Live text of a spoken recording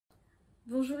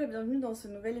Bonjour et bienvenue dans ce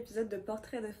nouvel épisode de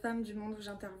Portrait de Femmes du Monde où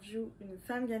j'interviewe une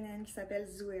femme ghanéenne qui s'appelle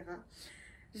Zuweira.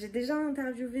 J'ai déjà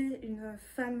interviewé une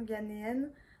femme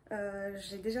ghanéenne,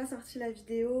 j'ai déjà sorti la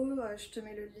vidéo, je te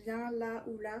mets le lien là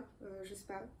ou là, je sais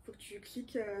pas, faut que tu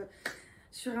cliques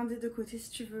sur un des deux côtés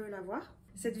si tu veux la voir.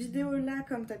 Cette vidéo là,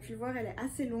 comme tu as pu le voir, elle est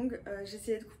assez longue, j'ai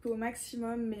essayé de couper au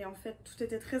maximum mais en fait tout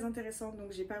était très intéressant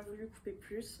donc j'ai pas voulu couper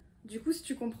plus. Du coup, si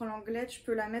tu comprends l'anglais, tu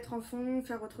peux la mettre en fond,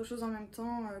 faire autre chose en même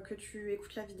temps que tu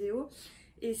écoutes la vidéo.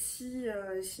 Et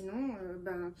sinon,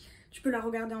 tu peux la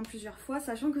regarder en plusieurs fois,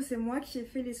 sachant que c'est moi qui ai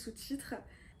fait les sous-titres.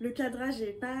 Le cadrage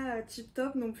n'est pas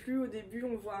tip-top non plus. Au début,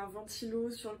 on voit un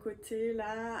ventilo sur le côté,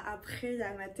 là. Après, il y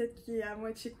a ma tête qui est à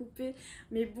moitié coupée.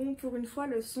 Mais bon, pour une fois,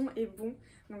 le son est bon.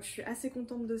 Donc, je suis assez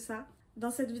contente de ça.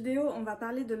 Dans cette vidéo, on va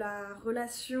parler de la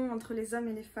relation entre les hommes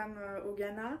et les femmes au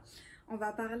Ghana. On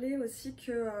va parler aussi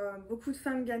que beaucoup de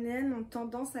femmes ghanéennes ont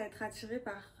tendance à être attirées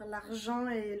par l'argent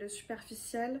et le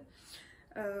superficiel.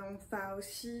 On va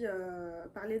aussi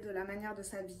parler de la manière de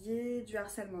s'habiller, du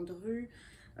harcèlement de rue,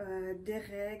 des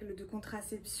règles, de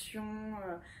contraception,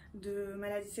 de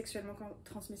maladies sexuellement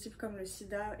transmissibles comme le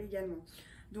sida également.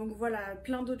 Donc voilà,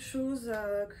 plein d'autres choses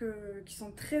qui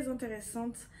sont très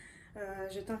intéressantes.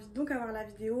 Je t'invite donc à voir la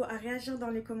vidéo, à réagir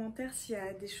dans les commentaires s'il y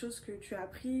a des choses que tu as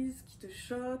apprises, qui te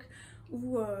choquent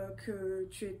ou que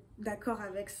tu es d'accord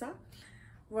avec ça.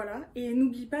 Voilà, et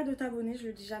n'oublie pas de t'abonner, je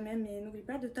le dis jamais, mais n'oublie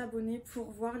pas de t'abonner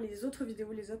pour voir les autres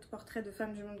vidéos, les autres portraits de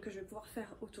femmes du monde que je vais pouvoir faire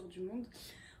autour du monde,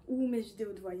 ou mes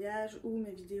vidéos de voyage, ou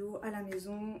mes vidéos à la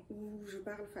maison, où je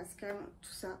parle face cam,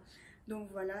 tout ça. Donc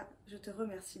voilà, je te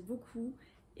remercie beaucoup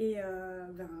et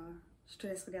je te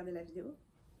laisse regarder la vidéo.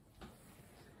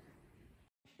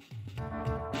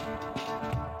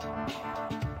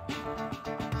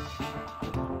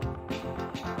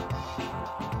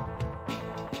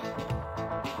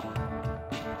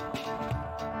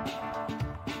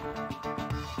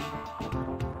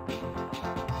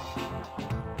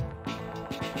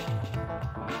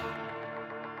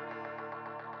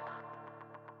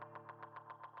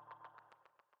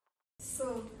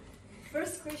 So,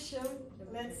 first question,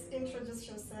 let's introduce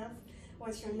yourself.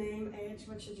 What's your name, age,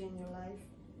 what you do in your life?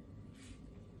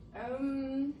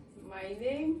 My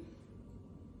name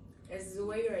is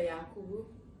Zuweira.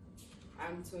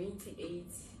 I'm 28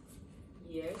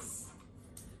 years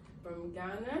from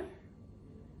Ghana.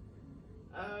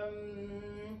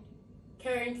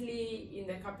 Currently in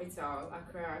the capital,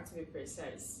 Accra to be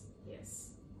precise.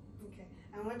 Yes. Okay.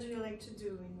 And what do you like to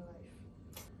do in your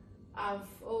life?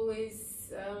 I've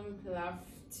always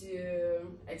loved to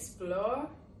explore,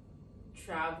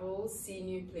 travel, see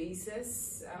new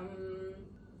places.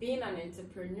 Being an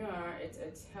entrepreneur,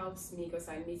 it helps me because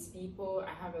I meet people,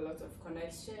 I have a lot of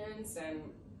connections, and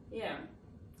yeah,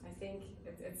 I think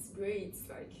it's great.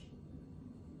 Like,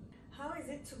 how is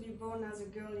it to be born as a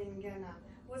girl in Ghana?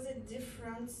 Was it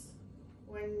different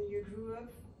when you grew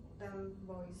up than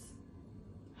boys?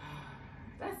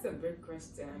 That's a big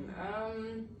question.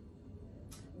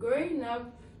 Growing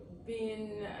up,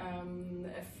 being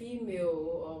a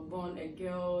female or born a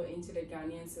girl into the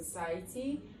Ghanaian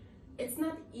society, it's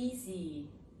not easy.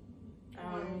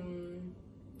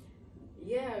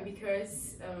 Yeah,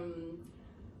 because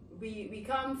we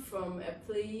come from a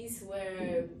place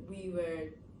where we were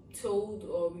told,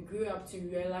 or we grew up to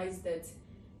realize that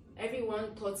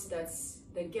everyone thought that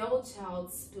the girl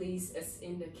child's place is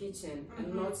in the kitchen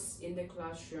and not in the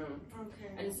classroom.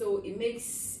 Okay. And so it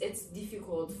makes it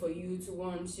difficult for you to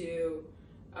want to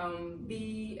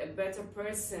be a better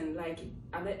person, like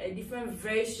a different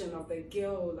version of the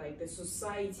girl, like the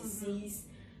society sees,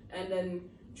 and then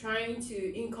trying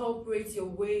to incorporate your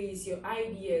ways, your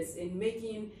ideas in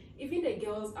making even the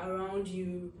girls around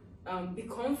you be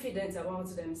confident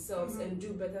about themselves and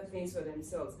do better things for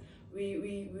themselves.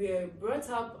 We were brought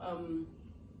up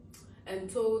and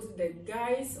told the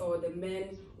guys or the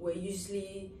men were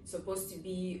usually supposed to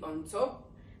be on top.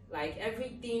 Like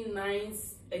everything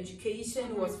nice,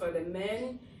 education was for the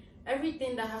men.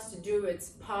 Everything that has to do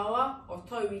with power,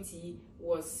 authority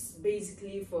was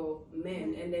basically for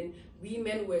men. And then we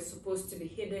men were supposed to be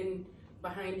hidden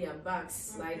behind their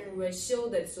backs. Like we were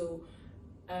shielded. So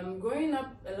growing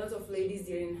up, a lot of ladies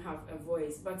didn't have a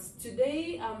voice. But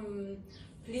today, I'm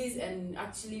pleased and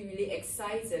actually really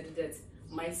excited that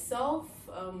myself,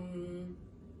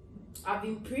 I've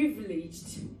been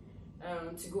privileged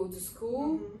to go to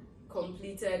school,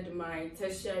 completed my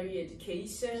tertiary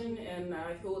education, and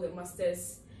I hold a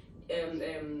master's,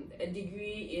 a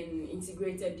degree in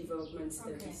integrated development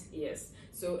studies. Yes,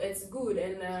 so it's good.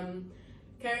 And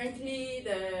currently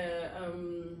the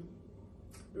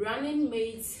running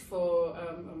mate for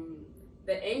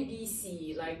the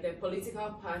NDC, like the political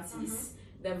parties,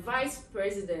 the vice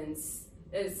presidents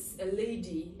is a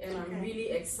lady, and I'm really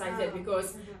excited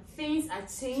because things are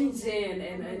changing,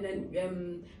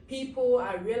 and people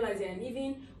are realizing, and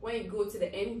even when you go to the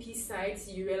MP sites,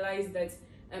 you realize that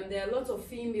there are a lot of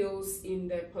females in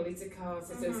the political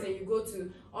systems, and you go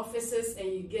to offices and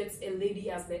you get a lady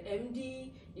as the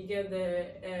MD, you get the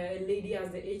lady as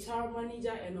the HR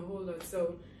manager, and a whole lot.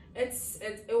 So it's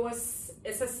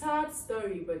a sad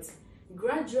story, but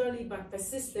gradually but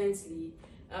persistently,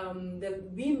 the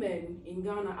women in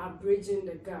Ghana are bridging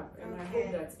the gap, and I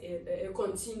hope that it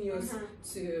continues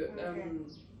to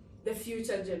the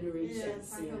future generations.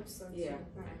 Yes, I hope so too. Yeah,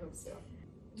 I hope so.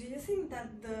 Do you think that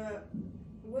the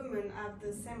women have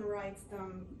the same rights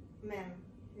than men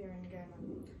here in Ghana?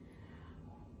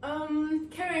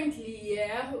 Currently,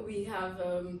 yeah, we have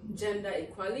gender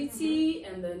equality,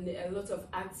 and then a lot of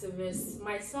activists.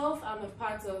 Myself, I'm a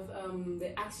part of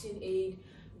the Action Aid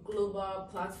global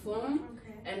platform,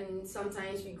 and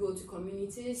sometimes we go to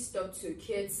communities, talk to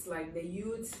kids like the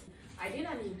youth. I did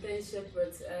an internship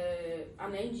with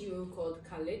an NGO called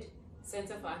Khalid,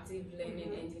 Center for Active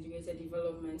Learning and Integrated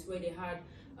Development, where they had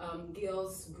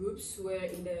girls groups who were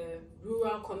in the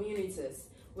rural communities,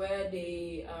 where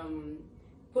they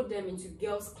put them into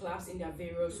girls clubs in their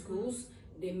various schools.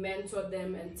 They mentor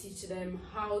them and teach them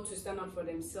how to stand up for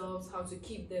themselves, how to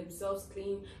keep themselves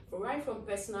clean, right from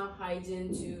personal hygiene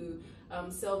to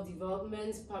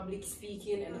self-development, public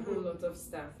speaking, and a whole lot of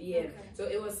stuff. Yeah, so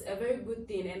it was a very good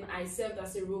thing, and I served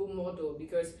as a role model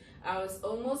because I was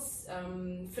almost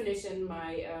finishing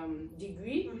my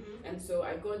degree, and so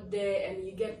I got there, and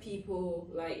you get people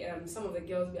like some of the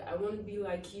girls, I want to be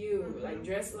like you, like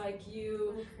dress like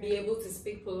you, be able to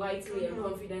speak politely and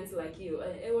confidently like you.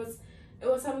 And it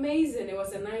was amazing. It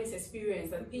was a nice experience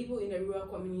that people in the rural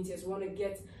communities want to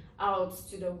get out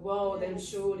to the world and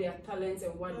show their talents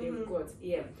and what they've got.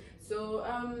 Yeah. So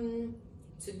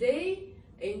today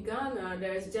in Ghana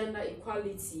there is gender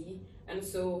equality, and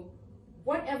so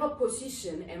whatever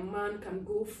position a man can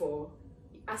go for,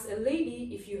 as a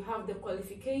lady, if you have the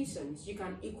qualifications, you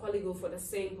can equally go for the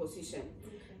same position.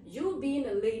 You being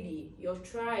a lady, your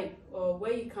tribe or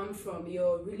where you come from,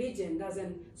 your religion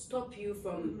doesn't stop you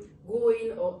from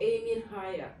going or aiming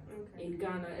higher in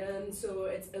Ghana, and so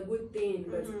it's a good thing.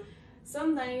 But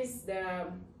sometimes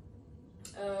there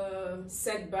are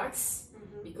setbacks,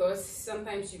 because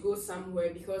sometimes you go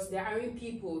somewhere because there aren't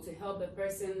people to help the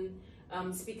person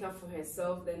speak up for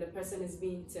herself, then the person is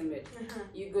being timid.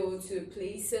 You go to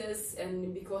places,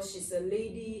 and because she's a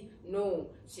lady, no,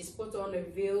 she's put on a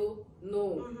veil,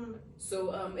 no.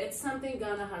 So it's something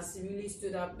Ghana has really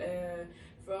stood up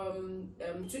from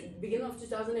beginning of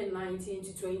 2019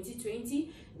 to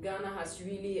 2020. Ghana has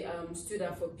really stood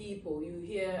up for people. You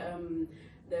hear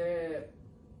the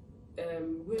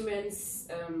women's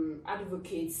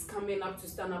advocates coming up to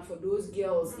stand up for those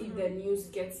girls. If the news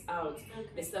gets out,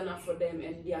 they stand up for them,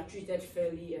 and they are treated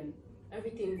fairly, and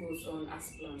everything goes on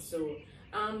as planned. So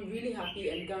I'm really happy,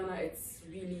 and Ghana, it's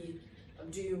really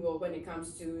doing well when it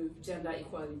comes to gender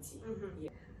equality. Yeah.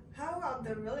 How about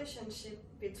the relationship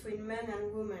between men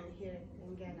and women here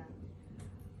in Ghana?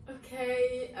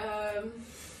 Okay,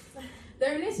 the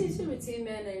relationship between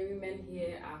men and women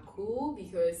here are cool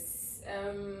because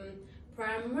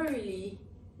primarily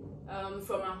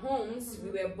from our homes,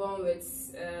 we were born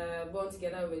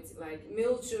together with like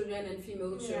male children and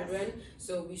female children,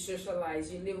 so we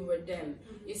socialize, you live with them.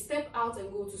 You step out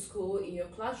and go to school. In your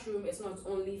classroom, it's not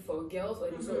only for girls or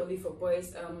it's not only for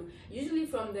boys. Usually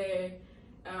from the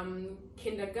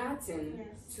kindergarten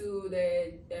to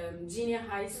the junior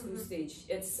high school stage,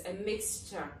 it's a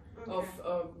mixture of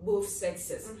both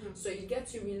sexes. So you get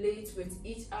to relate with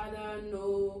each other,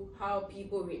 know how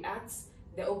people react,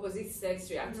 the opposite sex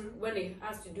react when it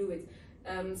has to do with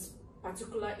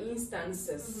particular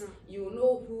instances. You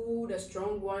know who the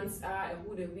strong ones are and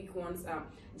who the weak ones are.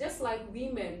 Just like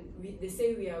women, they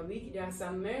say we are weak, there are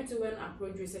some men too, when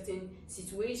approached with certain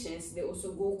situations, they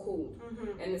also go cold.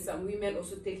 And some women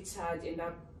also take charge in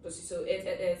that position. So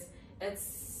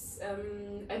it's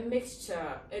a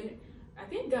mixture. And I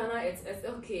think Ghana, it's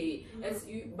okay.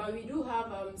 But we do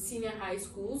have senior high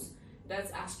schools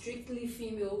that are strictly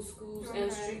female schools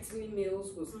and strictly male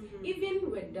schools.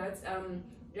 Even with that,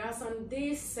 there are some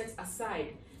days set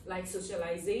aside, like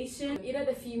socialization. Either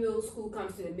the female school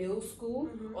comes to the male school,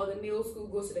 or the male school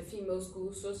goes to the female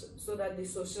school, so that they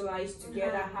socialize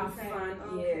together, have fun.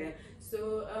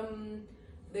 So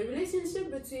the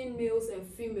relationship between males and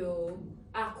female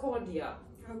are cordial.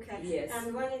 Yes.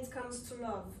 And when it comes to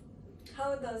love?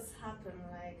 How does happen?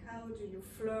 Like, how do you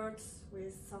flirt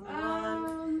with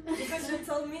someone? Because you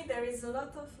told me there is a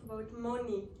lot of about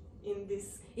money in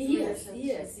this relationship.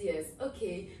 Yes.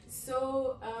 Okay,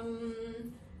 so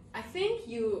I think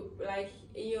you, like,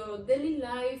 in your daily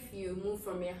life, you move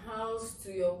from your house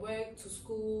to your work, to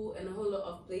school, and a whole lot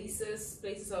of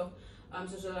places of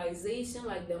socialization,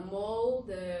 like the mall,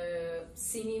 the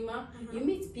cinema. You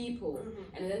meet people,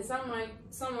 and then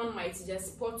someone might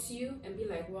just spot you and be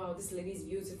like, wow, this lady is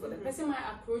beautiful. The person might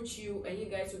approach you and you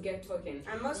guys will get talking,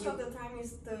 and most of the time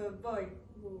it's the boy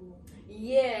who...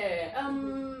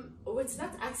 With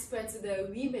that aspect, the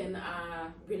women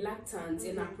are reluctant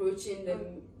in approaching the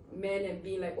men and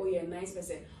being like, oh, you're a nice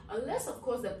person, unless of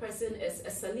course the person is a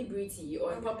celebrity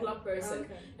or a popular person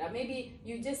that maybe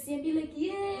you just see and be like,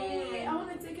 yeah, I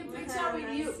want to take a picture with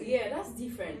you. Yeah, that's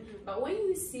different. But when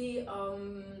you see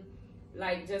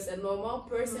like just a normal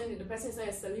person, the person is not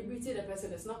a celebrity, the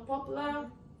person is not popular,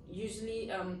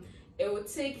 usually it would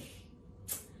take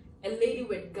a lady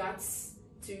with guts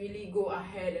to really go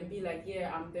ahead and be like,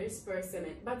 yeah, I'm this person.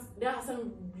 But there are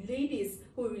some ladies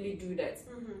who really do that,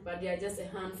 but they are just a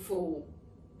handful.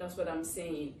 That's what I'm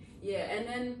saying. Yeah, and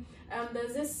then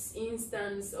there's this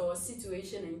instance or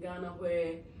situation in Ghana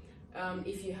where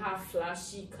if you have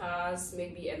flashy cars,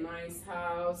 maybe a nice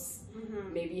house,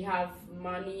 maybe have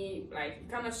money, like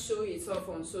kind of show yourself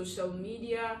on social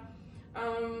media,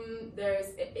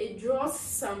 it draws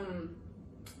some...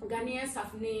 Ghanaians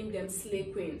have named them slay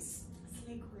queens.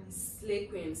 Slay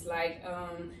queens, like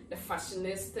the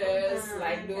fashionistas,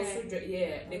 like those who,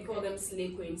 they call them slay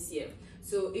queens here.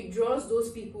 So it draws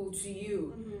those people to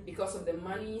you because of the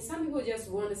money. Some people just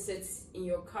want to sit in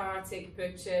your car, take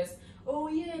pictures. Oh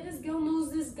yeah, this girl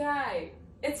knows this guy.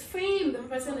 It's fame. The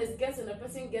person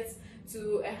gets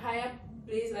to a higher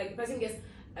place. Like the person gets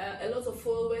a lot of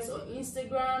followers on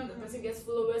Instagram. The person gets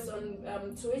followers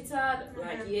on Twitter.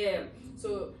 Like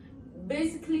so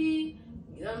basically.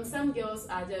 Some girls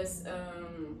are just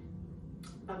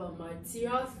about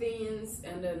material things,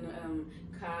 and then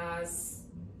cars,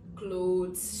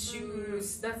 clothes,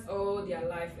 shoes. That's all their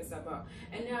life is about.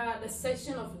 And there are the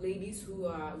section of ladies who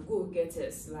are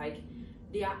go-getters, like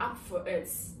they are up for it.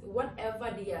 Whatever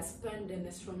they are spending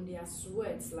is from their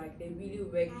sweats. Like they really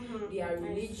work. They are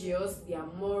religious. They are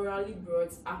morally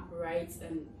brought upright,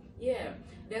 and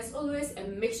there's always a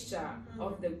mixture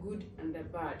of the good and the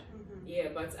bad.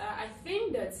 But I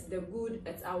think that the good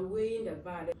is outweighing the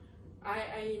bad.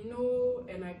 I know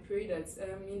and I pray that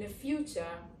in the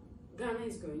future Ghana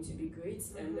is going to be great,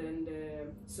 and then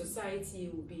the society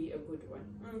will be a good one.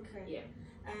 Okay. Yeah.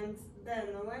 And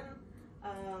then when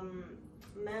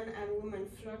men and women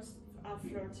are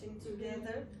flirting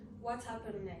together, what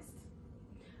happened next?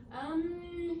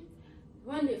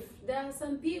 There are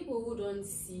some people who don't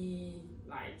see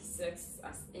like sex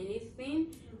as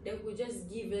anything, they would just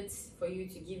give it for you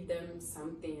to give them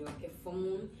something like a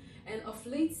phone. And of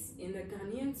late in the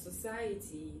Ghanaian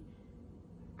society,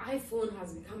 iPhone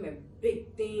has become a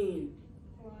big thing.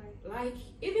 Why? Like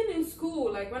even in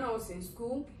school, like when I was in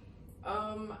school,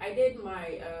 I did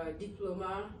my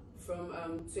diploma from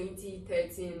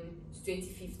 2013 to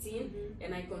 2015,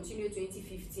 and I continued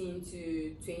 2015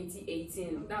 to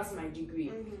 2018. That's my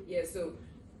degree. Yeah, so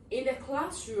in the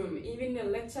classroom, even in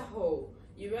the lecture hall,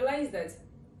 you realize that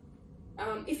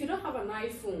if you don't have an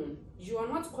iPhone, you are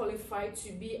not qualified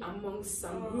to be amongst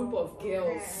some group of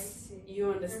girls.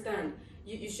 You understand?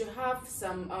 You should have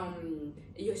some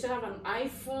you should have an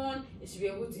iPhone. You should be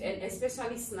able to, and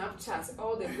especially Snapchat.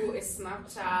 All they do is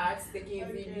Snapchat, taking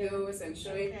videos and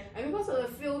showing. And because of the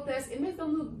filters, it makes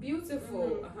them look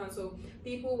beautiful. So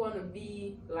people want to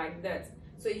be like that.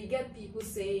 So you get people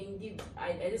saying,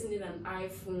 I just need an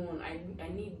iPhone, I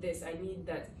need this, I need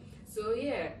that. So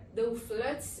yeah, they'll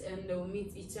flirt and they'll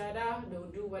meet each other, they'll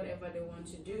do whatever they want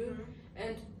to do.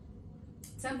 And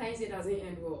sometimes it doesn't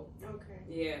end well.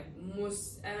 Yeah,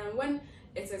 when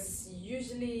it is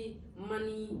usually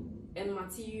money and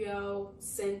material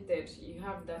centered, you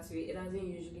have that way, it doesn't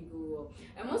usually go well.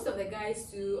 And most of the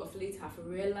guys too of late have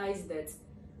realized that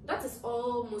that is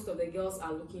all most of the girls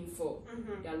are looking for.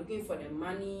 They are looking for the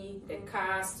money, the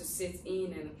cars to sit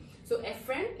in, and so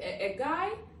a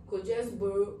guy could just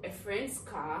borrow a friend's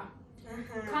car,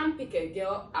 come pick a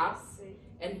girl up,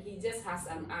 and he just has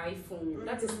an iPhone.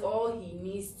 That is all he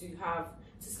needs to have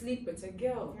to sleep with a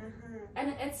girl.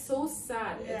 And it's so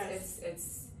sad.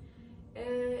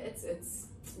 It's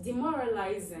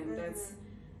demoralizing. That's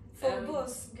for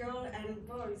both girl and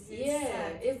boys.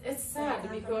 It's sad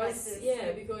because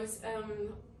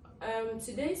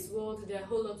today's world, there are a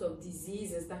whole lot of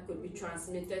diseases that could be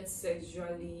transmitted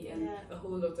sexually and a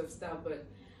whole lot of stuff. But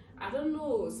I don't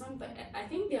know, sometimes I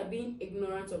think they are being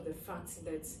ignorant of the fact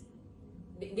that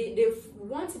they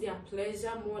want their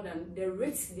pleasure more than the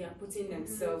risk they are putting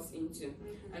themselves into.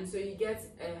 And so you get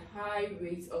a high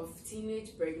rate of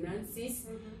teenage pregnancies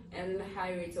and a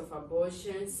high rate of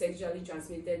abortion, sexually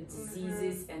transmitted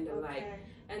diseases and the like.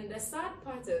 And the sad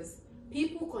part is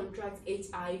people contract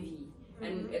HIV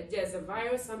and there's a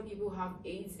virus, some people have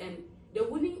AIDS, and they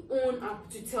wouldn't own up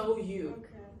to tell you.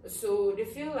 So they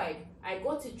feel like, I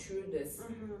got it through this,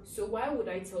 so why would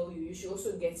I tell you? You should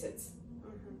also get it.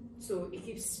 So it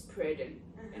keeps spreading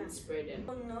and spreading.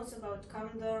 People knows about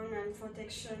condom and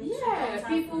protection. Yeah,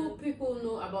 people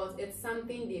know about it.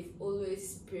 Something they've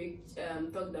always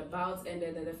talked about, and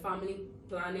the family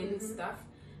planning stuff.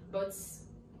 But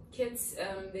kids,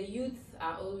 the youth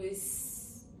are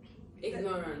always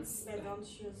ignorant. They don't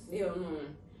use. They don't know.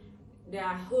 There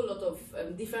are a whole lot of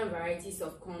different varieties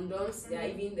of condoms. There are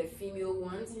even the female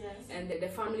ones, and the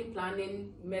family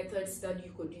planning methods that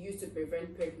you could use to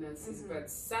prevent pregnancies. But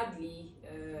sadly,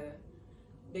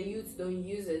 the youth don't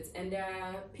use it, and there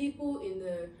are people in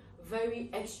the very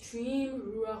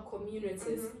extreme rural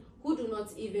communities who do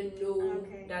not even know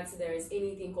that there is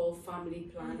anything called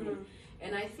family planning.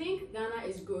 And I think Ghana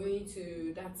is going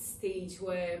to that stage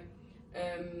where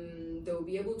they'll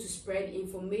be able to spread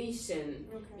information,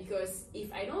 because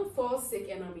if I don't fall sick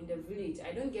and I'm in the village,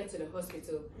 I don't get to the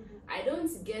hospital, I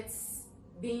don't get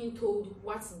being told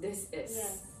what this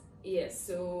is. Yes,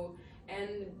 so,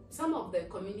 and some of the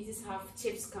communities have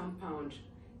CHIPS compound.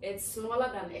 It's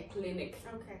smaller than a clinic.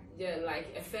 Yeah,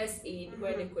 like a first aid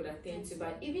where they could attend to,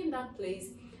 but even that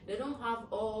place, they don't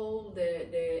have all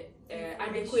the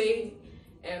adequate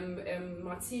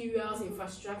materials,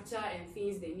 infrastructure, and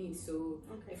things they need. So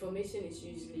information is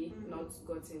usually not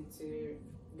gotten to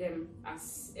them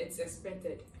as it's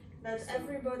expected. But so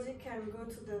everybody can go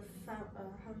to the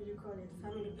how do you call it,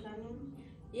 family planning?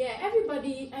 Yeah,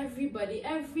 everybody, it's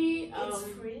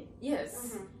free.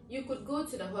 Yes, you could go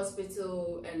to the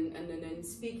hospital and then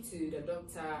speak to the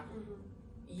doctor.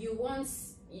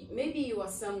 Maybe you are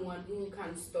someone who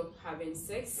can't stop having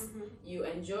sex, you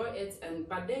enjoy it,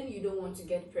 but then you don't want to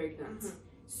get pregnant.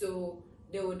 So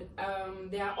they would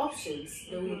there are options.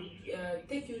 They would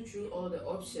take you through all the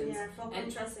options. Yeah, for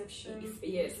contraception.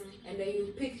 And then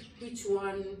you pick which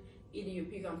one. Either you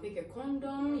can pick a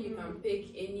condom, you can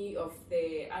pick any of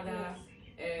the other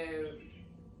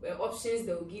options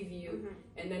they will give you,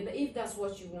 and then if that's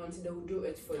what you want, they will do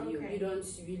it for you. You don't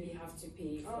really have to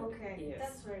pay for it.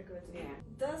 That's very good. Yeah.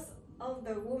 Does all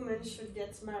the women should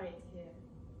get married here?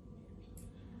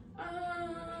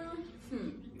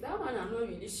 That one I'm not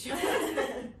really sure.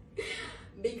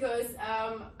 Because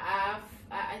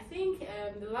I think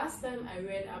the last time I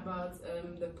read about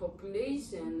the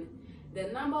population, the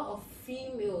number of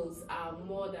females are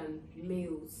more than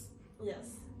males.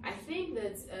 Yes. I think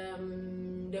that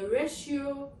the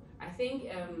ratio,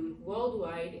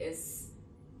 worldwide is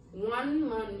 1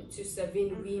 man to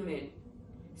 7 women.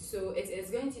 So it is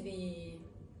going to be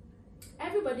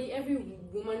every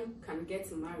woman can get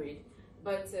married,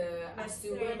 but as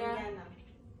to whether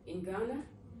in Ghana,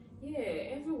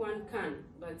 yeah, everyone can,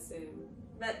 but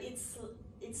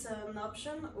it's an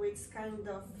option, or it's kind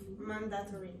of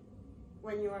mandatory.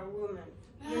 When you are a woman,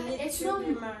 you need to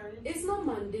be married. It's not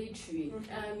mandatory.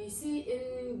 You see,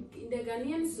 in the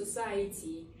Ghanaian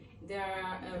society, there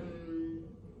are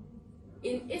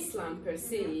in Islam per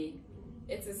se,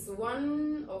 it is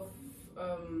one of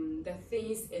the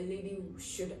things a lady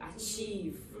should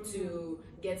achieve to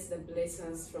get the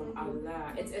blessings from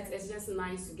Allah. It's just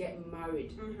nice to get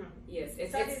married. Yes,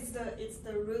 it's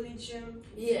the religion.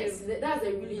 Yes, that's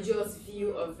the religious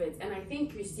view of it, and I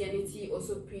think Christianity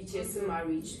also preaches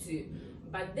marriage too.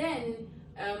 But then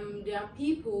there are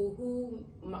people who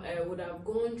would have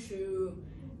gone through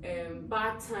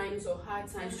bad times or hard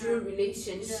times through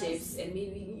relationships and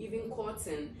maybe even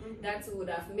courting, that would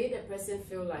have made a person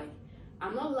feel like,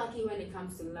 I'm not lucky when it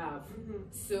comes to love,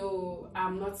 so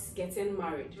I'm not getting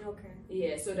married.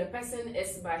 Yeah, so the person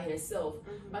is by herself.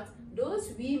 But those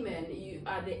women, you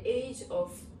are the age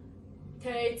of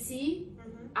 30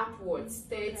 upwards,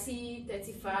 30,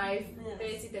 35,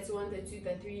 30, 31, 32,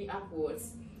 33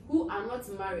 upwards, who are not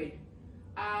married,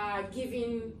 are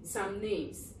given some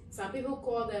names. Some people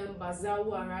call them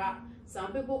bazawara,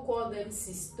 some people call them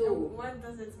sisto. What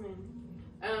does it mean?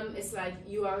 It's like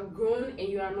you are grown and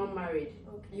you are not married.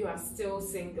 You are still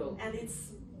single. And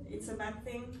it's a bad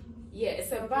thing? Yeah,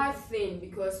 it's a bad thing,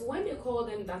 because when they call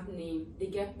them that name, they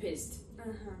get pissed.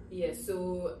 Yeah,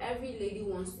 so every lady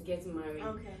wants to get married.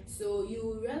 So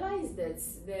you realize that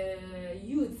the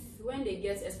youth, when they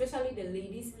get, especially the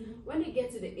ladies, when they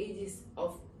get to the ages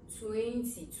of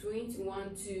 20,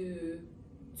 21 to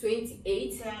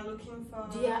 28, they are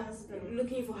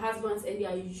looking for husbands, and they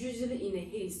are usually in a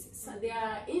haste. So there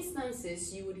are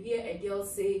instances you would hear a girl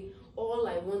say, all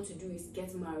I want to do is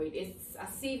get married. It's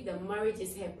as if the marriage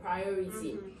is her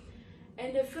priority.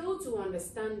 And they fail to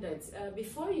understand that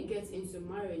before you get into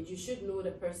marriage, you should know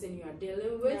the person you are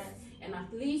dealing with, and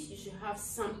at least you should have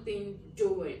something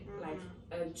doing, like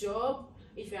a job.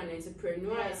 If you're an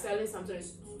entrepreneur, selling something,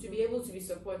 to be able to be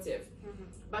supportive.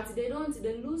 But they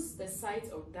lose the sight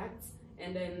of that,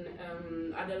 and then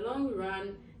at the long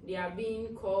run, they are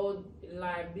being called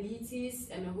liabilities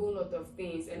and a whole lot of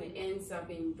things, and it ends up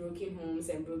in broken homes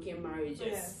and broken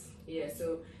marriages.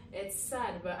 So it's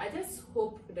sad, but I just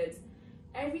hope that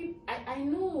I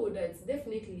know that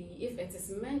definitely if it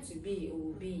is meant to be, it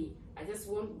will be.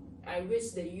 I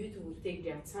wish the youth would take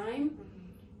their time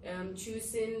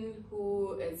choosing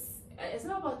who is. It's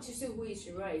not about choosing who is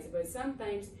right, but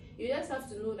sometimes you just have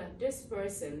to know that this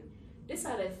person, these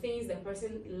are the things the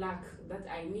person lack that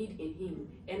I need in him,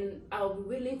 and I'll be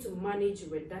willing to manage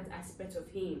with that aspect of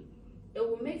him. It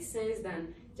will make sense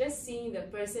than just seeing the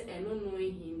person and not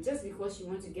knowing him. Just because you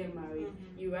want to get married,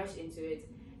 you rush into it,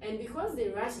 and because they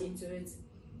rush into it,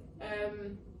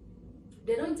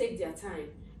 they don't take their time,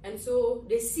 and so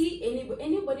they see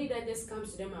anybody that just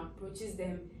comes to them and approaches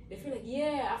them, they feel like,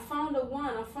 yeah, I found the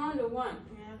one,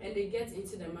 and they get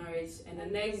into the marriage, and the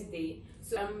next day.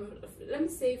 So let me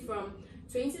say from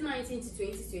 2019 to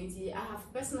 2020, I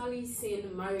have personally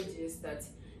seen marriages that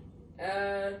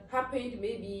happened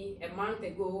maybe a month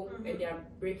ago, and they are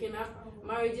breaking up.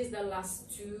 Marriages that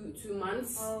last two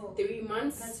months, 3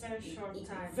 months. That's very short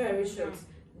time. Very short.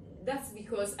 That's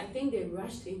because I think they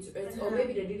rushed into it, or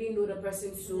maybe they didn't know the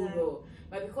person so well.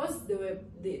 But because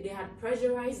they had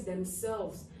pressurized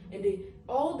themselves, and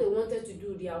all they wanted to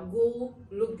do, their goal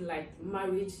looked like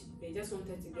marriage. They just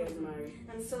wanted to get married.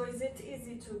 And so, is it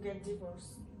easy to get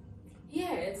divorced?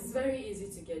 Yeah, it's very easy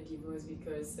to get divorced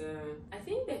because I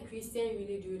think the Christian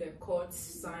really do the court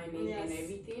signing and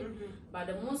everything, but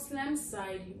the Muslim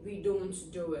side, we don't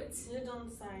do it. You don't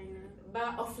sign.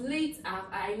 But of late,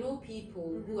 I know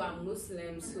people who are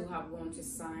Muslims who have gone to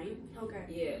sign. Okay.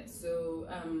 Yeah, so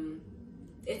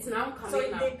it's now coming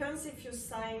up. So it depends if you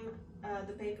sign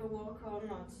the paperwork or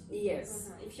not. Yes.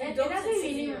 If you it don't, doesn't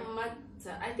really matter.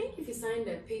 I think if you sign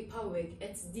the paperwork,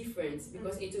 it's different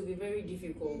because it will be very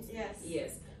difficult.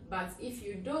 Yes. But if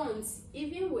you don't,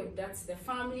 even with that, the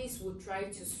families will try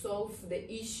to solve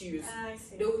the issues.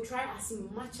 They will try as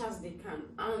much as they can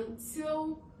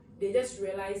until they just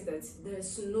realize that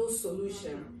there's no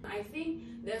solution. I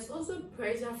think there's also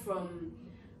pressure from,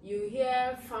 you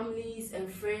hear families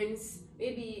and friends,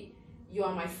 maybe you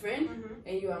are my friend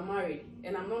and you are married,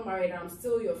 and I'm not married, I'm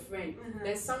still your friend.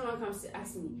 Then someone comes to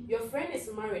ask me, your friend is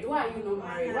married, why are you not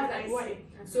married?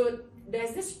 So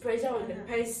there's this pressure on the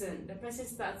person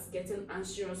starts getting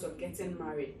anxious of getting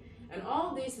married, and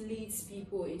all this leads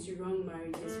people into wrong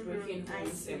marriages, breaking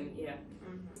homes, and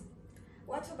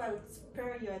What about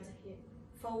period here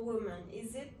for women?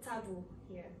 Is it taboo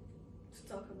here to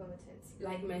talk about it?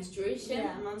 Like menstruation?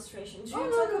 Yeah, menstruation. Do you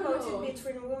talk about it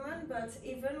between women, but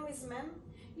even with men?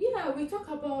 Yeah, we talk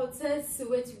about it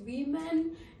with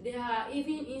women. There are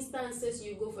even instances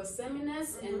you go for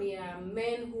seminars and there are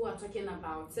men who are talking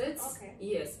about it.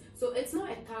 Yes, so it's not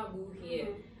a taboo here.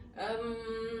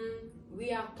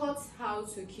 We are taught how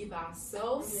to keep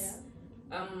ourselves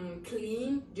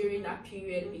clean during that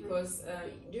period, because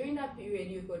during that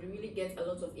period you could really get a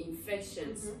lot of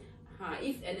infections.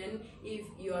 If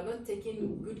you are not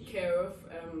taking good care of,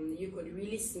 you could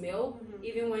really smell.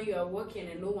 Even when you are working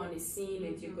and no one is seeing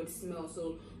it, you could smell.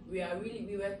 So we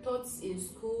were taught in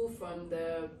school from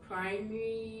the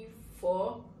primary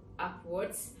 4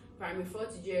 upwards, primary 4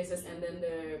 to JSS, and then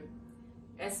the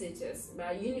SHS.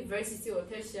 But university or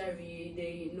tertiary,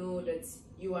 they know that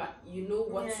you know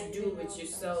what to do with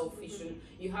yourself.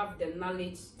 You have the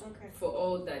knowledge for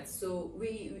all that. So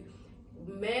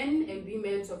men and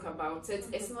women talk about it.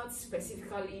 It's not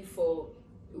specifically for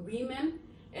women,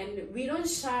 and we don't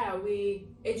shy away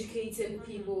educating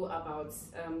people about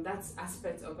that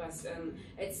aspect of us.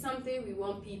 It's something we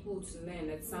want people to learn.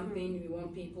 It's something we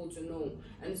want people to know.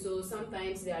 And so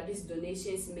sometimes there are these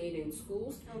donations made in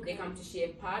schools. They come to share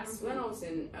pads. When I was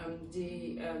in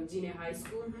junior high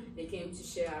school, they came to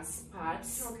share us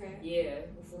pads. Yeah,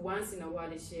 once in a while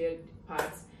they shared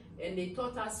pads, and they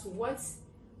taught us what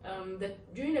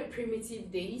during the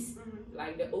primitive days,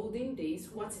 like the olden days,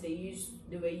 what they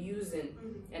were using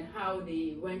and how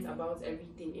they went about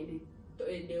everything.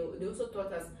 And they also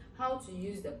taught us how to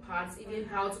use the parts, even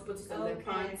how to put it on the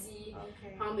panty,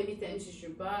 how many times you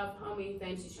should bath, how many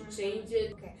times you should change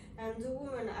it. Okay. And do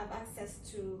women have access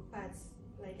to pads?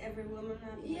 Like every woman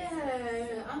have?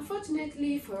 Yeah,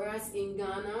 unfortunately for us in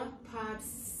Ghana,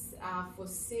 pads are for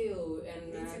sale and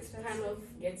kind of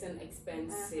getting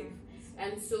expensive.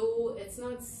 And so it's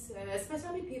not,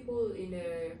 especially people in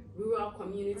rural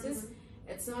communities,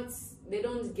 it's not, they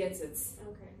don't get it.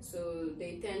 So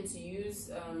they tend to use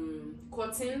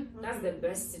cotton. That's the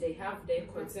best they have, their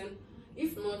cotton.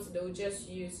 If not, they'll just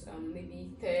use maybe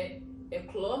a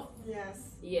cloth.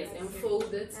 Yes, and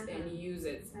fold it and use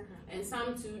it. And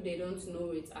some too, they don't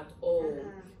know it at all.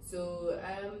 So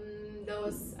there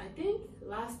was, I think,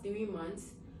 last 3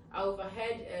 months, I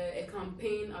overheard a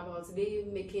campaign about they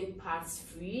making pads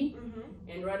free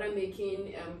and rather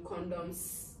making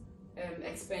condoms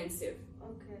expensive.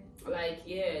 Like,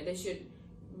 yeah, they should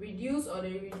reduce, or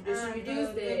they should reduce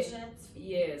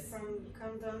the from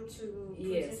condom to put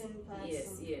it in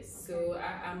pads. So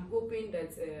I'm hoping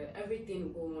that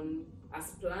everything will go on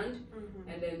as planned,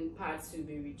 and then pads will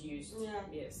be reduced.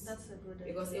 That's a good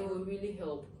idea. Because it will really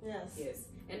help.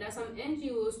 And there's some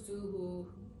NGOs too who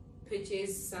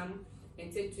purchase some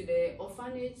and take to the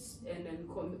orphanage and then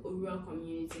rural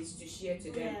communities to share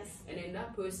to them. And in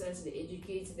that process, they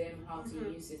educate them how to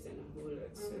use it and hold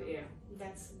it. So yeah,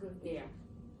 that's good.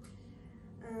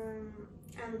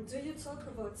 And do you talk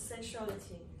about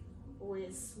sexuality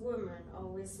with women or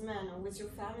with men or with your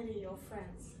family or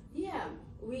friends? Yeah,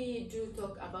 we do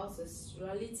talk about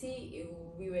sexuality.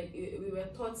 We were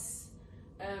taught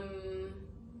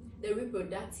the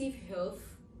reproductive health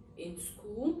in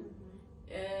school.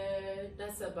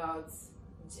 That's about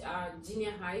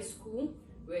junior high school.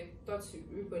 We're taught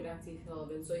reproductive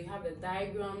health, and so you have the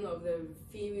diagram of the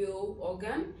female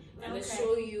organ, and they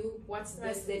show you what's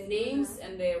the names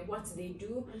and what they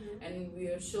do, and we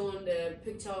are shown the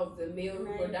picture of the male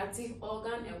reproductive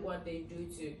organ and what they do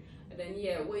too. And then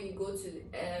when you go to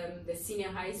the senior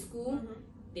high school,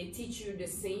 they teach you the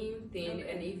same thing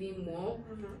and even more.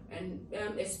 And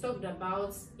it's talked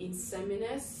about in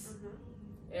seminars.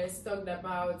 It's talked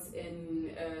about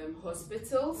in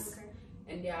hospitals,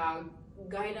 and there are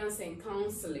guidance and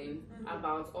counseling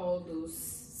about all those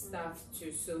stuff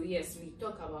too. So yes, we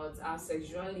talk about our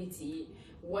sexuality,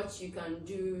 what you can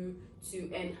do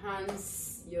to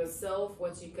enhance yourself,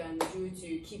 what you can do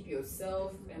to keep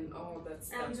yourself, and all that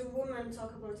stuff. And do women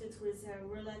talk about it with their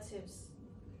relatives?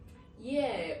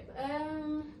 Yeah,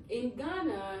 in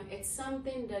Ghana, it's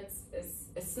something that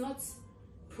it's not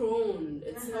prone,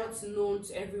 it's not known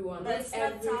to everyone. But it's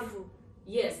not taboo.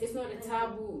 Yes, it's not a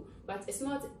taboo, but it's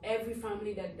not every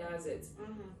family that does it.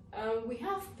 We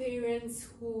have parents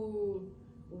who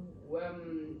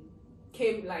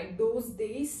came like those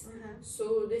days,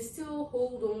 so they still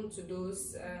hold on to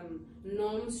those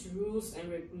norms, rules,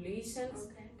 and regulations.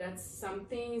 That some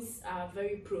things are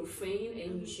very profane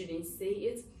and you shouldn't say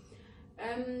it.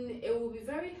 It will be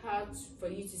very hard for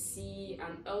you to see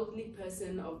an elderly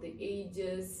person of the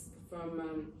ages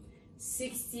from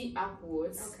 60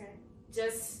 upwards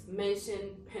just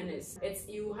mention penis.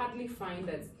 You hardly find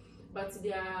that, but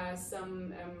there are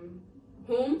some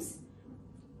homes.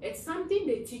 It's something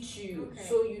they teach you,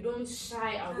 so you don't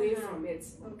shy away from it.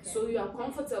 So you are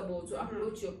comfortable to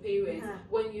approach your parents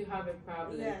when you have a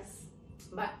problem.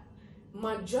 But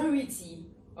majority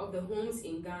of the homes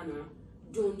in Ghana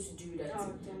don't do that.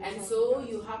 And so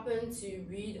you happen to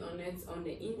read on it on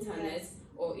the internet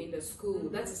or in the school.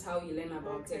 That is how you learn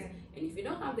about it. And if you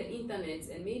don't have the internet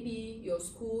and maybe your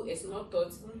school is not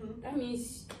taught, that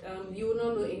means you will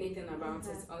not know anything about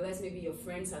it unless maybe your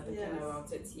friends are talking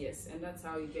about it. And that's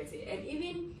how you get it. And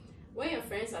even when your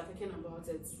friends are talking about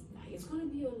it, it's going to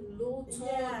be a low tone,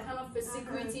 kind of a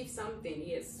secretive something.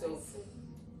 So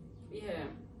yeah,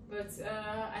 but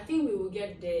I think we will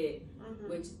get there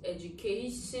with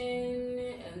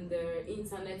education and the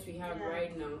internet we have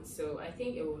right now. So I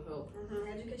think it will help.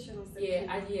 Education is the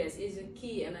key. Yes, it's a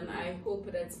key, and then I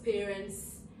hope that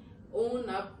parents own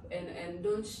up and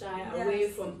don't shy away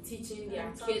from teaching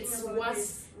their kids what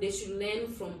they should learn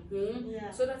from home,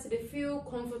 so that they feel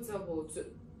comfortable to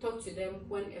talk to them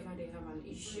whenever they have an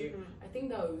issue. I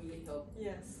think that will really help.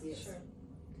 Yes. Sure.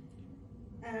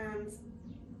 And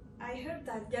I heard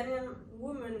that Ghanaian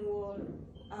women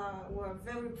were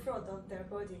very proud of their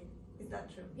body. Is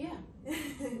that true? Yeah.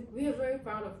 We are very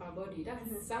proud of our body.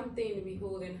 That's something we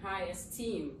hold in high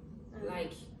esteem.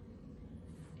 Like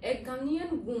a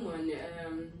Ghanaian woman,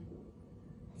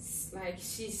 like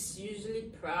she's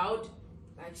usually proud.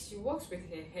 like she walks with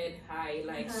her head high,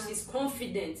 like she's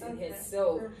confident in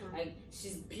herself, like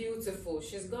she's beautiful,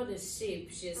 she's got a shape,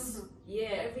 she's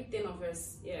everything of her.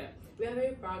 We are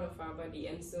very proud of our body,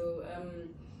 and so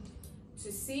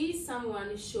to see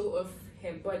someone show off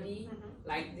her body,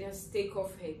 like just take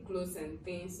off her clothes and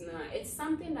things, it's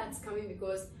something that's coming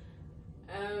because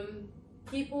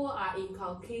people are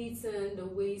inculcating the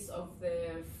ways of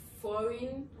the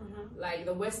foreign, like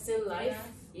the Western life.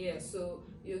 So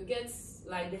you get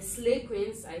like the slay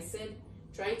queens, I said,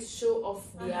 trying to show off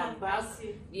their back,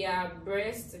 their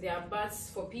breast, their butts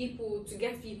for people, to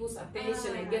get people's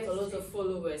attention and get a lot of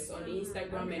followers on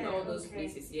Instagram and all those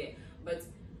places. But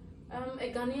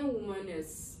a Ghanaian woman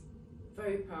is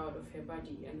very proud of her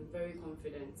body and very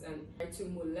confident, and try to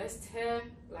molest her,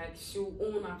 like she'll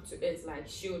own up to it, like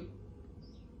she'll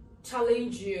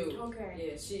challenge you.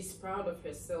 She's proud of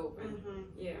herself, and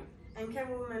And can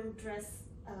women dress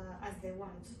as they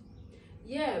want?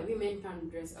 Women can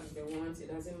dress as they want.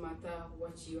 It doesn't matter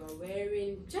what you are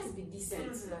wearing, just be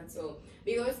decent, that's all.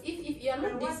 Because if you're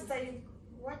not decent,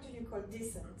 what do you call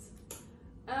decent?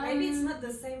 Maybe it's not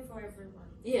the same for everyone.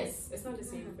 Yes, it's not the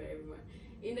same for everyone.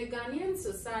 In the Ghanaian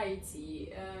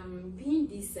society, being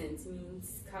decent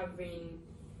means covering,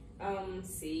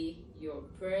 say, your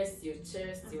breast, your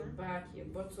chest, your back, your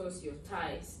buttocks, your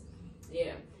thighs.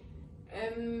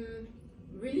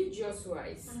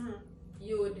 Religious-wise,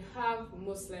 you would have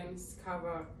Muslims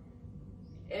cover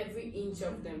every inch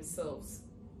of themselves,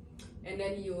 and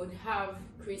then you would have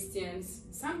Christians.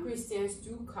 Some Christians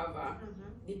do cover,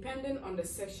 depending on the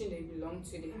section they belong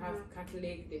to. They have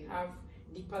Catholic, they have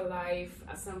Deeper Life,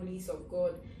 Assemblies of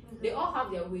God. They all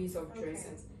have their ways of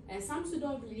dressing, and some who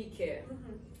don't really care.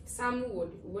 Some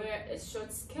would wear a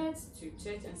short skirt to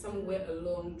church, and some wear a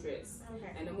long dress,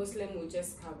 and the Muslim will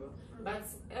just cover. But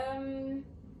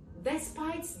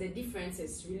despite the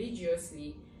differences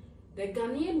religiously, the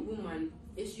Ghanaian woman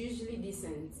is usually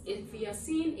decent. If you are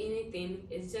seeing anything,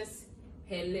 it's just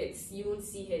her legs. You won't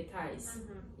see her thighs.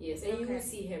 Yes, and you won't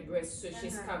see her breasts, so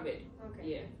she's covered.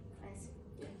 I see.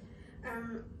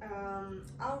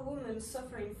 Are women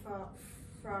suffering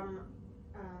from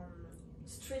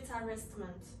street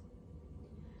harassment?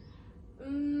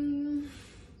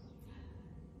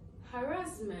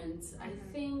 Harassment, I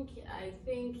think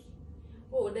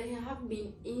there have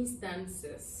been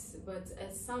instances, but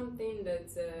it's something that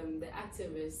the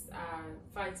activists are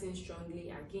fighting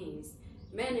strongly against.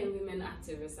 Men and women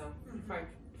activists are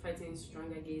fighting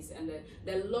strong against, and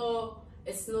the law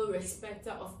is no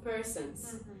respecter of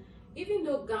persons. Even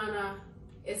though Ghana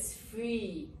is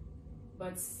free,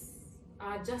 but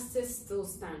our justice still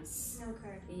stands.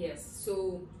 Yes,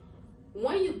 so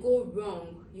when you go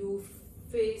wrong, you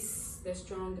face the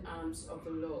strong arms of the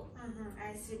law.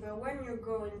 I see, but when you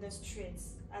go in the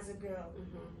streets as a girl,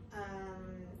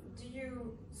 do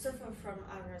you suffer from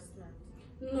harassment?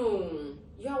 No,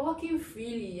 you are walking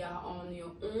freely, you are on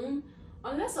your own,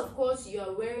 unless of course you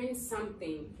are wearing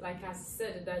something, like I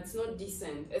said, that's not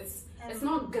decent. It's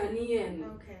not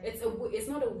Ghanaian. It's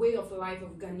not a way of life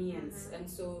of Ghanaians, and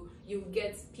so you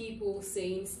get people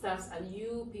saying stuff at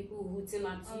you, people hooting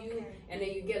at you, and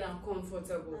then you get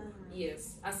uncomfortable.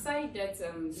 Yes. Aside that,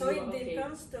 so it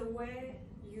depends the way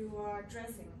you are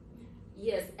dressing.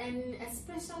 Yes, and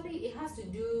especially it has to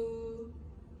do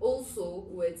also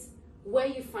with where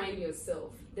you find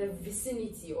yourself, the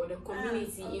vicinity or the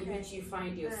community in which you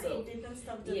find yourself. It depends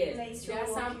on the place you're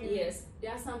walking.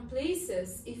 There are some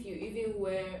places, if you even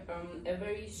wear a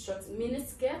very short mini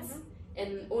skirt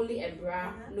and only a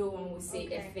bra, no one will say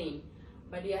a thing.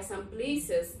 But there are some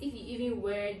places, if you even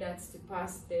wear that to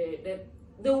pass,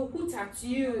 they'll hoot at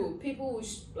you. People will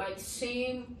like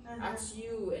shame at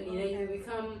you, and then you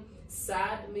become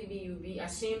sad. Maybe you'll be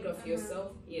ashamed of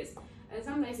yourself. Yes. And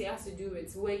sometimes it has to do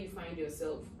with where you find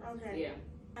yourself.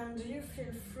 And do you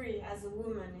feel free as a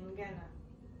woman in Ghana?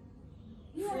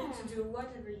 Free to do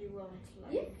whatever you want?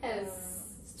 Like,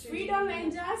 yes. Freedom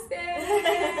and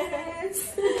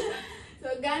justice.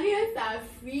 So Ghanaians are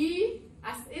free.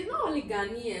 It's not only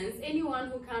Ghanaians.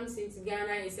 Anyone who comes into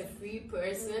Ghana is a free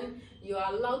person. You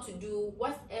are allowed to do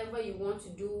whatever you want to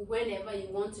do, whenever you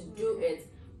want to do it,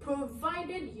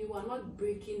 provided you are not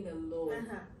breaking the law.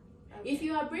 If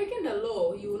you are breaking the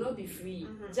law, you will not be free.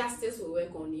 Justice will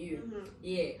work on you.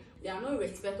 There are no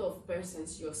respect of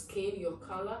persons, your skin, your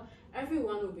color.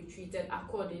 Everyone will be treated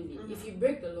accordingly. If you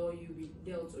break the law, you'll be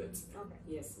dealt with.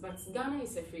 Yes, but Ghana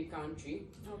is a free country.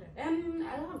 And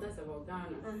I love that about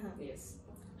Ghana. Yes.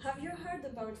 Have you heard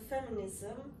about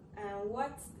feminism, and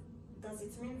what does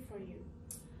it mean for you?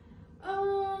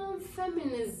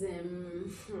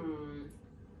 Feminism.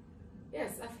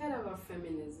 Yes, I've heard about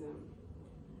feminism.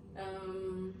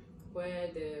 where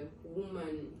the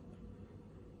woman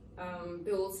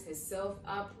builds herself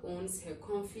up, owns her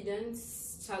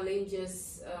confidence,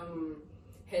 challenges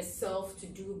herself to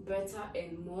do better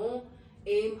and more,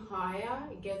 aim higher,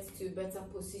 get to better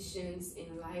positions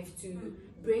in life to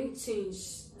bring change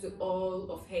to all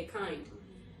of her kind.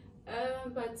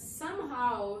 But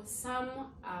somehow some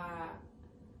are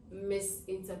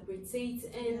misinterpreting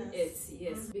it,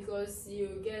 yes, because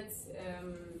you get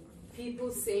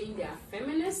people saying they are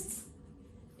feminists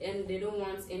and they don't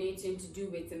want anything to do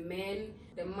with the men.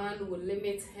 The man will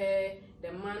limit her,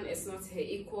 the man is not her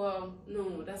equal.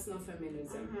 No, that's not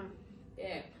feminism.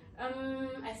 Yeah.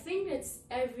 I think that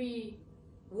every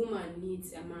woman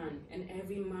needs a man and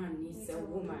every man needs a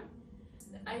woman.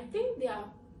 I think their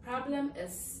problem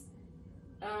is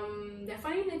they're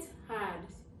finding it hard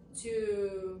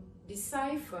to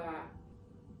decipher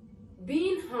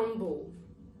being humble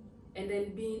and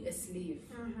then being a slave.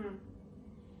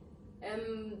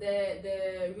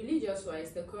 The religious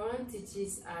wise, the Quran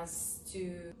teaches us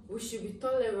we should be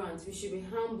tolerant, we should be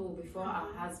humble before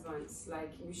our husbands,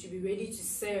 like we should be ready to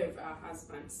serve our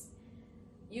husbands.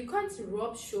 You can't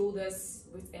rub shoulders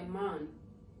with a man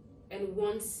and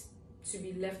want to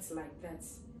be left like that.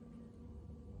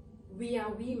 We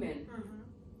are women,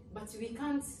 but we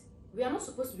are not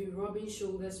supposed to be rubbing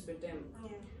shoulders with them.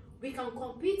 We can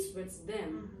compete with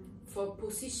them for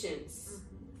positions.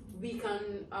 We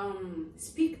can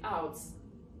speak out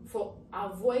for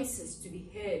our voices to be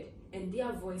heard and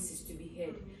their voices to be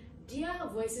heard. Their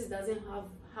voices doesn't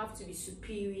have to be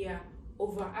superior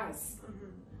over us.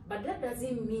 But that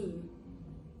doesn't mean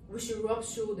we should rub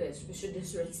shoulders, we should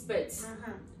disrespect.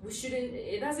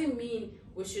 It doesn't mean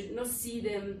we should not see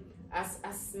them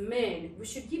as men. We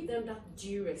should give them that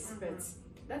due respect.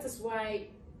 That is why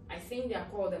I think they are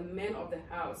called the men of the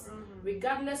house.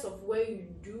 Regardless of where you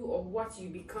do or what you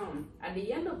become, at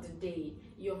the end of the day,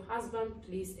 your husband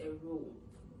plays a role.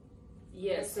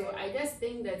 Yes, so I just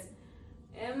think that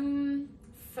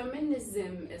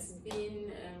feminism is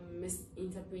being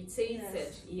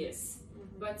misinterpreted. Yes.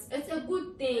 But it's a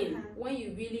good thing when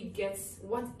you really get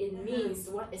what it means,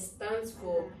 what it stands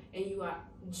for, and you are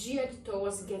geared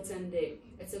towards getting there.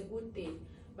 It's a good thing.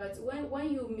 But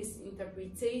when you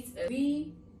misinterpret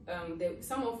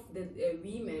some of the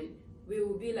women, we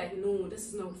will be like, no, this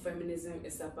is not what feminism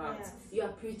is about. You are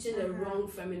preaching the wrong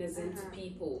feminism to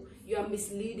people. You are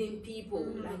misleading people.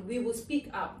 Like, we will speak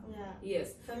up.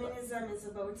 Yes. Feminism is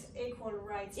about equal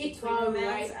rights. Equal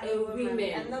rights and women.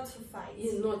 And not to fight.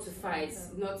 Not to fight.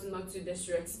 Not to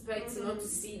disrespect. Not to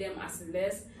see them as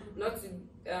less. Not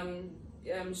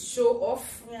to show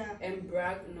off and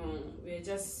brag. No, we're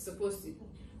just supposed to.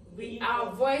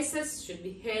 Our voices should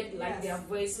be heard like their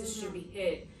voices should be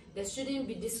heard. There shouldn't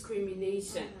be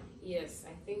discrimination. Yes,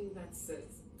 I think that's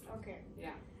it. Okay.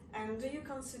 Yeah. And do you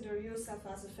consider yourself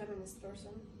as a feminist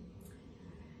person?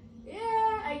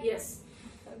 Yeah, I guess.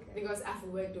 Okay. Because I've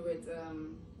worked with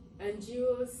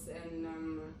NGOs and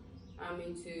I'm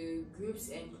into groups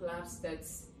and clubs that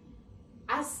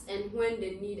as and when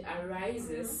the need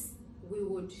arises, we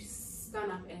would stand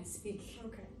up and speak.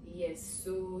 Okay. Yes,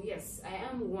 so yes, I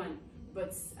am one,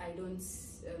 but I don't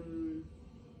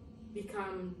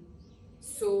become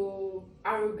so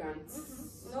arrogant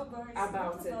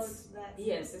about it.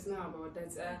 Yes, it's not about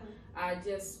that. I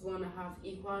just want to have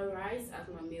equal rights as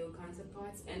my male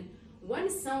counterparts, and when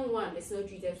someone is not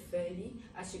treated fairly,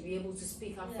 I should be able to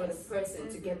speak up for the person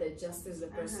to get the justice the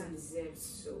person deserves.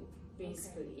 So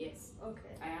basically, yes,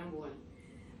 I am one.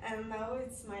 And now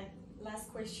it's my last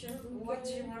question. What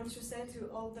do you want to say to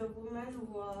all the women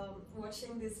who are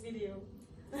watching this video?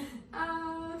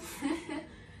 I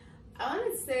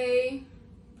want to say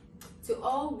to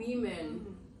all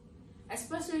women,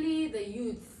 especially the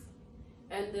youth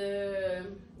and the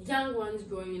young ones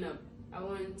growing up, I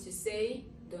want to say,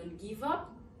 don't give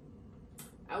up.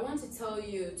 I want to tell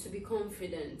you to be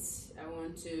confident. I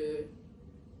want to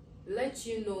let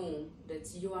you know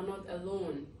that you are not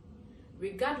alone,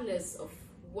 regardless of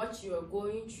what you are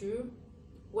going through,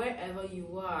 wherever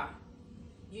you are.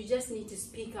 You just need to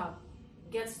speak up,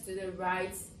 get to the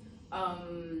right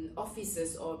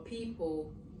officers or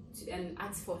people and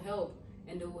ask for help,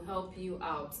 and they will help you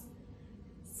out.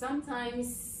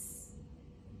 Sometimes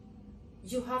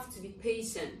you have to be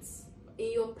patient.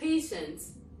 In your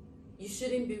patience, you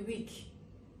shouldn't be weak.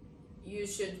 You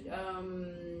should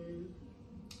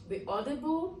be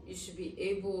audible. You should be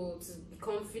able to be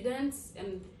confident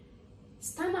and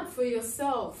stand up for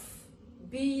yourself.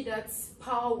 Be that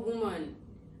power woman.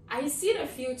 I see the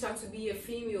future to be a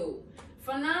female.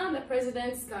 For now, the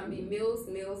presidents can be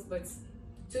males, but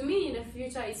to me in the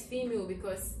future it's female,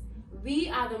 because we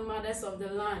are the mothers of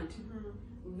the land.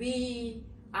 We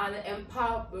are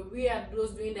we are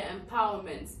those doing the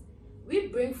empowerment. We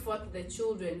bring forth the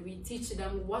children, we teach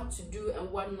them what to do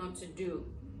and what not to do.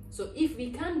 So if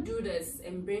we can't do this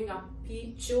and bring up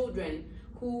children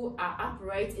who are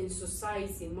upright in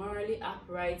society, morally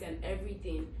upright and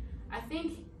everything, I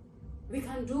think we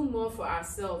can do more for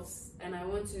ourselves. And I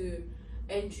want to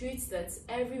entreat that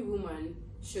every woman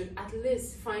should at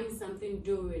least find something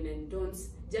doing and don't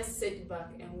just sit back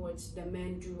and watch the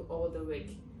men do all the work.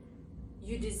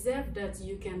 You deserve that.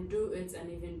 You can do it and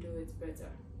even do it better.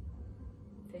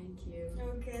 Thank you.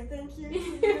 Okay, thank you.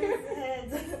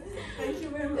 Thank you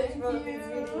very much for this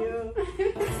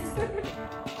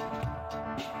video.